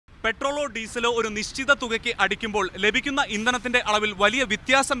പെട്രോളോ ഡീസലോ ഒരു നിശ്ചിത തുകയ്ക്ക് അടിക്കുമ്പോൾ ലഭിക്കുന്ന ഇന്ധനത്തിന്റെ അളവിൽ വലിയ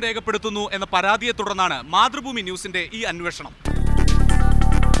വ്യത്യാസം രേഖപ്പെടുത്തുന്നു എന്ന പരാതിയെ തുടർന്നാണ് മാതൃഭൂമി ന്യൂസിന്റെ ഈ അന്വേഷണം.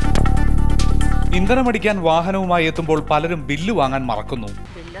 ഇന്ധനമടിക്കാൻ വാഹനവുമായി എത്തുമ്പോൾ പലരും ബില്ല് വാങ്ങാൻ മറക്കുന്നു.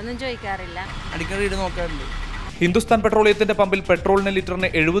 ബില്ലൊന്നും ചോദിക്കാറില്ല. ഹിന്ദുസ്ഥാൻ പെട്രോളിയത്തിന്റെ പമ്പിൽ പെട്രോളിന് ലിറ്ററിന്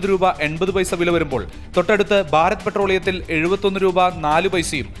 70 രൂപ 80 പൈസ വില വരുമ്പോൾ തൊട്ടടുത്ത് ഭാരത് പെട്രോളിയത്തിൽ 71 രൂപ 4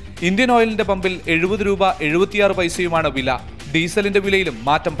 പൈസയും ഇന്ത്യൻ ഓയിലിന്റെ പമ്പിൽ 70 രൂപ 76 പൈസയുമാണ് വില. ഡീസലിന്റെ വിലയിലും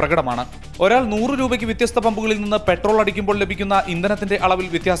മാറ്റം പ്രകടമാണ്. ഒരാൾ 100 രൂപയ്ക്ക് വ്യത്യസ്ത പമ്പുകളിൽ നിന്ന് പെട്രോൾ അടിക്കുമ്പോൾ ലഭിക്കുന്ന ഇന്ധനത്തിന്റെ അളവിൽ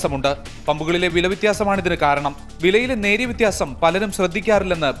വ്യത്യാസമുണ്ട്. പമ്പുകളിലെ വില വ്യത്യാസമാണ് ഇതിന് കാരണം. വിലയിലെ നേരിയ വ്യത്യാസം പലരും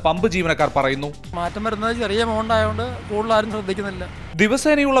ശ്രദ്ധിക്കാറില്ലെന്ന് പമ്പ് ജീവനക്കാർ പറയുന്നു. മാറ്റം വരുന്നത് ചെറിയ എമൗണ്ട് ആയതുകൊണ്ട് കൂടുതൽ ആരും ശ്രദ്ധിക്കുന്നില്ല.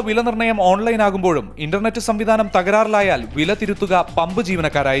 ദിവസേനയുള്ള വില നിർണ്ണയം ഓൺലൈൻ ആകുമ്പോഴും ഇന്റർനെറ്റ് സംവിധാനം തകരാറിലായാൽ വില തിരുത്തുക പമ്പ്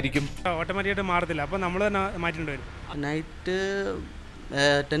ജീവനക്കാരായിരിക്കും. ഓട്ടോമാറ്റിക്കായിട്ട് മാറത്തില്ല, അപ്പോൾ നമ്മൾ തന്നെ മാറ്റേണ്ടി വരും. നൈറ്റ്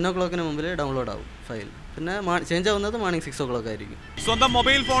 10 o'clock മുമ്പിൽ ഡൗൺലോഡ് ആവും ഫയൽ. പിന്നെ ചേഞ്ച് ആവുന്നത് മോർണിംഗ് 6 o'clock ആയിരിക്കും. സ്വന്തം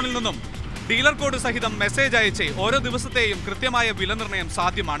മൊബൈൽ ഫോണിൽ നിന്നും ഡീലർ കോഡ് സഹിതം മെസ്സേജ് അയച്ച് ഓരോ ദിവസത്തെയും കൃത്യമായ വില നിർണ്ണയം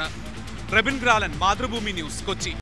സാധ്യമാണ്. റെബിൻ ഗ്രാലൻ, മാതൃഭൂമി ന്യൂസ്, കൊച്ചി.